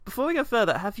before we go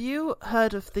further, have you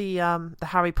heard of the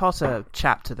Harry Potter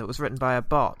chapter that was written by a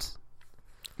bot?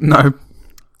 No.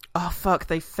 Oh fuck!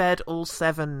 They fed all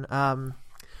 7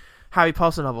 Harry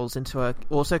Potter novels into a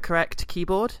autocorrect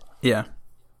keyboard. Yeah.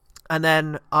 And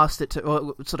then asked it to,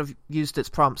 or sort of used its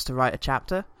prompts to write a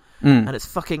chapter, and it's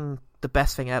fucking the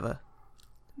best thing ever.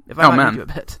 If I might read you a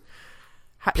bit,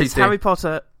 it's Harry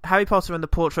Potter and the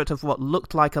Portrait of What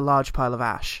Looked Like a Large Pile of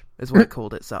Ash is what it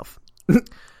called itself.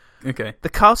 Okay. The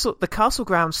castle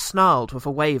grounds snarled with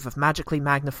a wave of magically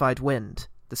magnified wind.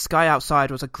 The sky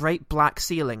outside was a great black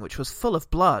ceiling which was full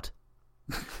of blood.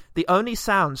 The only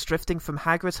sounds drifting from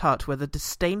Hagrid's hut were the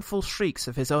disdainful shrieks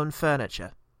of his own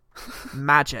furniture.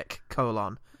 Magic, :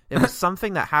 It was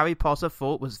something that Harry Potter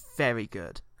thought was very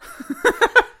good.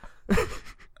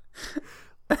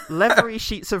 Leathery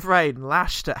sheets of rain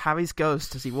lashed at Harry's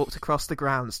ghost as he walked across the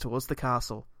grounds towards the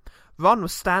castle. Ron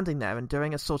was standing there and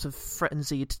doing a sort of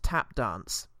frenzied tap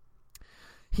dance.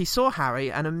 He saw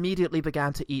Harry and immediately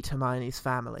began to eat Hermione's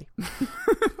family.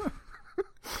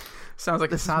 Sounds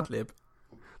like a sad lib.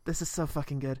 This is so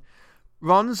fucking good.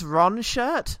 Ron's Ron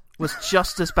shirt was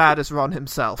just as bad as Ron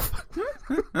himself.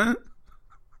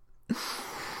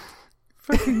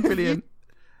 Fucking brilliant.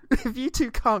 If you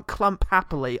two can't clump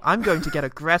happily, I'm going to get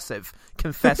aggressive,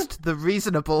 confessed the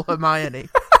reasonable Hermione.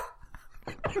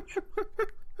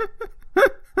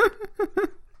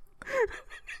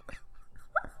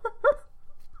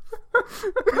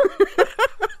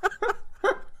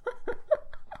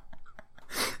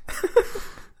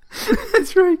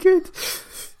 That's very good.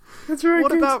 That's very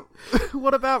good.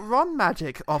 What about Ron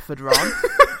magic? Offered Ron.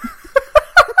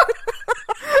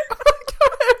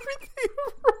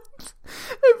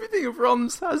 Everything of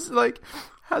Ron's has a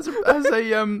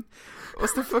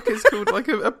what's the fuck is called,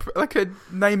 like a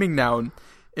naming noun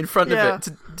in front of it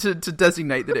to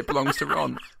designate that it belongs to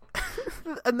Ron.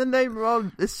 And the name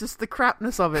Ron is just the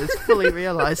crapness of it is fully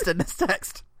realised in this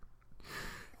text.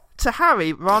 To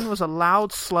Harry, Ron was a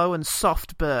loud, slow and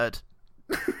soft bird.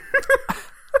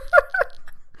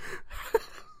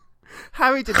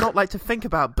 Harry did not like to think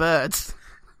about birds.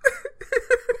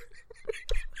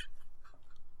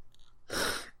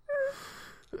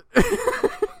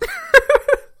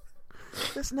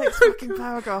 This next fucking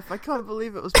paragraph, I can't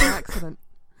believe it was by accident.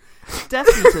 Death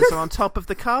Eaters are on top of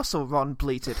the castle, Ron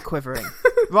bleated, quivering.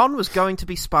 Ron was going to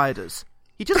be spiders.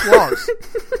 He just was.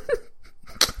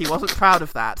 He wasn't proud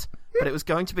of that, but it was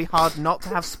going to be hard not to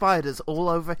have spiders all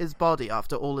over his body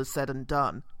after all is said and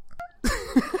done.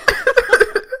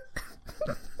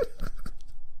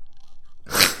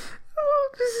 Oh,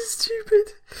 this is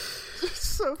stupid. It's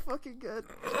so fucking good.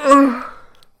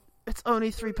 It's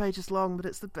only 3 pages long, but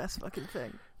it's the best fucking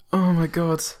thing. Oh my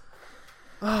god.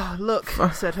 Oh, look,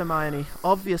 said Hermione.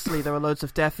 Obviously there are loads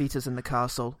of Death Eaters in the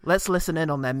castle. Let's listen in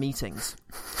on their meetings.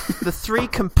 The 3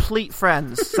 complete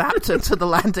friends zapped into the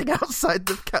landing outside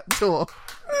the door.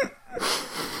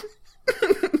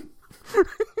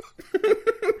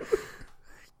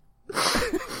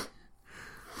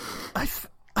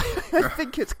 I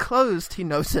think it's closed, he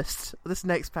noticed. This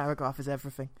next paragraph is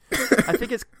everything. I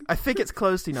think it's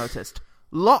closed, he noticed.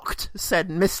 Locked, said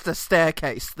Mr.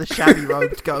 Staircase, the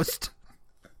shabby-robed ghost.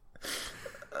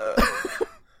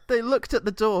 They looked at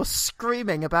the door,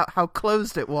 screaming about how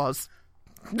closed it was.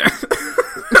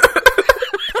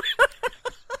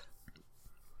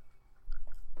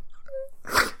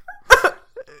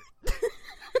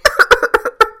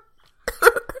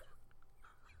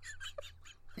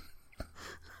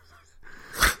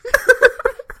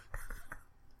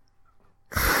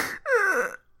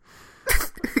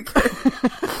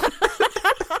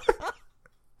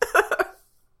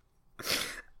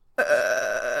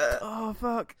 Oh,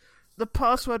 fuck. The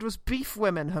password was beef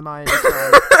women, Hermione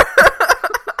said.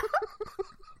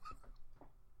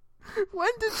 When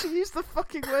did she use the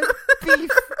fucking word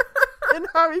beef in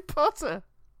Harry Potter?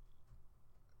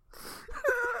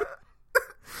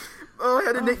 Oh, I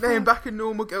had a nickname back in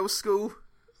normal girls' school.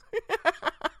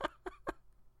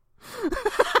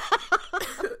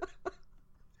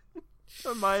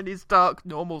 Hermione's dark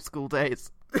normal school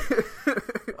days.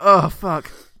 Oh,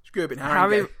 fuck. Screw up in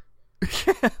Harry.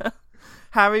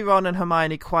 Harry, Ron and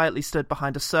Hermione quietly stood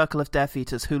behind a circle of Death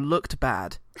Eaters who looked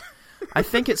bad. I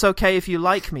think it's okay if you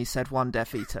like me, said one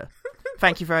Death Eater.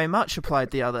 Thank you very much,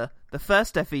 replied the other. The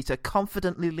first Death Eater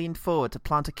confidently leaned forward to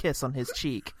plant a kiss on his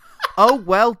cheek. Oh,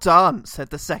 well done,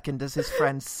 said the second as his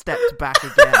friend stepped back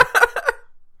again.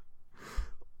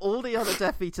 All the other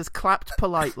Death Eaters clapped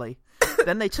politely.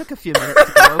 Then they took a few minutes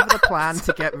to go over the plan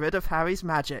to get rid of Harry's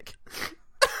magic.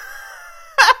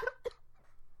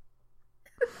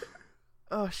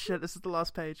 Oh shit, this is the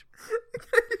last page.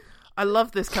 I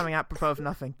love this coming apropos of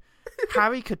nothing.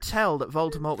 Harry could tell that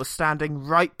Voldemort was standing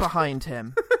right behind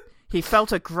him. He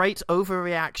felt a great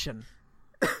overreaction.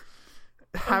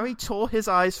 Harry tore his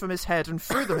eyes from his head and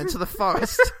threw them into the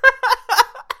forest.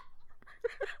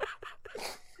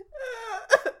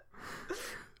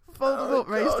 Voldemort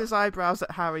raised his eyebrows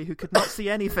at Harry, who could not see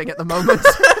anything at the moment.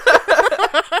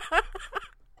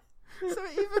 So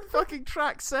it even fucking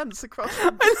tracks sense across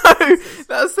the I know!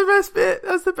 That's the best bit.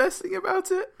 That's the best thing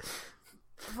about it.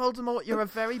 Voldemort, you're a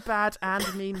very bad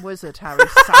and mean wizard, Harry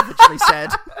savagely said.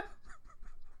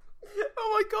 Oh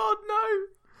my god, no!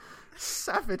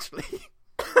 Savagely.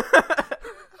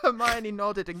 Hermione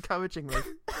nodded encouragingly.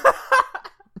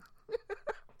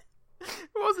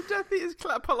 It wasn't Death Eater's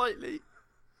clap politely.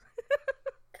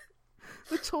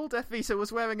 The tall Death Eater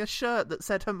was wearing a shirt that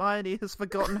said Hermione has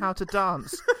forgotten how to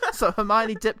dance, so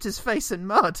Hermione dipped his face in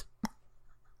mud.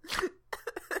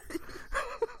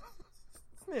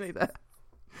 Nearly there.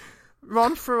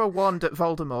 Ron threw a wand at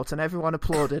Voldemort and everyone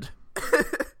applauded.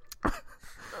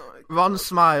 Ron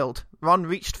smiled. Ron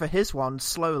reached for his wand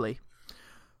slowly.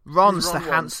 Ron's the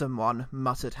handsome one,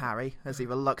 muttered Harry, as he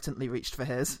reluctantly reached for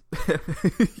his.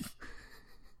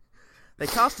 They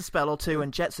cast a spell or two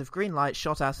and jets of green light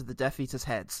shot out of the Death Eater's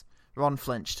heads. Ron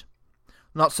flinched.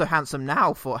 Not so handsome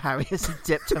now, thought Harry as he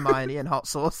dipped Hermione in hot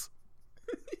sauce.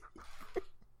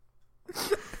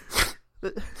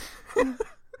 The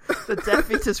Death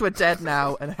Eaters were dead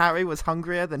now, and Harry was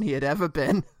hungrier than he had ever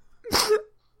been.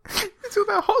 It's all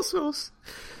about hot sauce.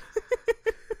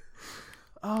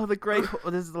 Oh,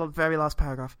 this is the very last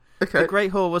paragraph. Okay. The Great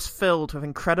Hall was filled with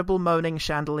incredible moaning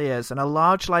chandeliers and a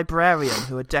large librarian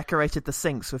who had decorated the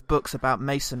sinks with books about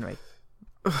masonry.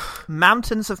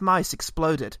 Mountains of mice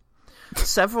exploded.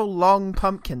 Several long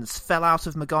pumpkins fell out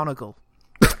of McGonagall.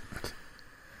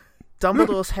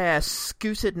 Dumbledore's hair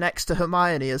scooted next to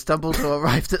Hermione as Dumbledore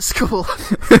arrived at school.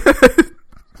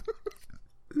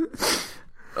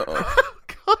 Oh,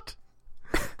 God.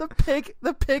 The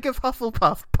pig of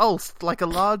Hufflepuff pulsed like a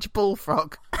large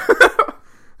bullfrog.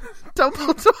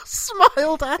 Dumbledore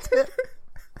smiled at it.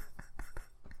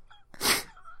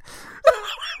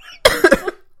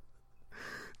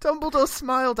 Dumbledore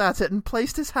smiled at it and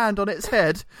placed his hand on its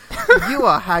head. You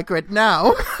are Hagrid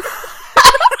now.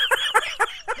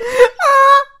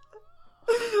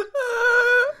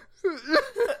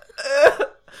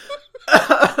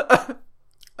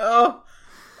 Oh,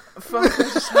 fuck! I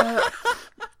just hurt.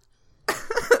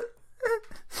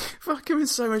 Fuck, I'm in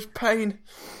so much pain.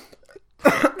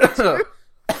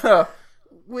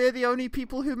 We're the only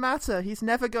people who matter. He's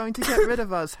never going to get rid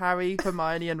of us, Harry,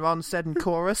 Hermione, and Ron said in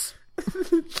chorus.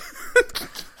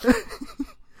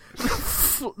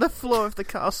 The floor of the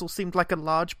castle seemed like a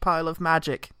large pile of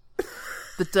magic.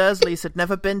 The Dursleys had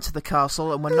never been to the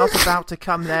castle and were not about to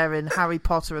come there in Harry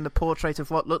Potter and the portrait of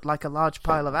what looked like a large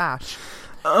pile of ash.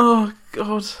 Oh,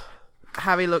 God.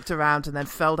 Harry looked around and then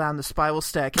fell down the spiral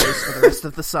staircase for the rest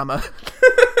of the summer.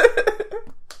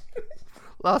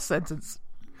 Last sentence.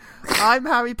 I'm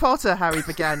Harry Potter, Harry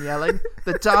began yelling.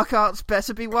 The dark arts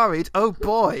better be worried. Oh,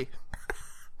 boy.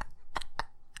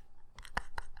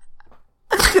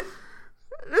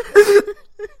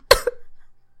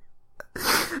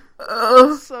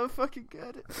 Oh, so fucking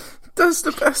good. That's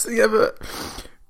the best thing ever.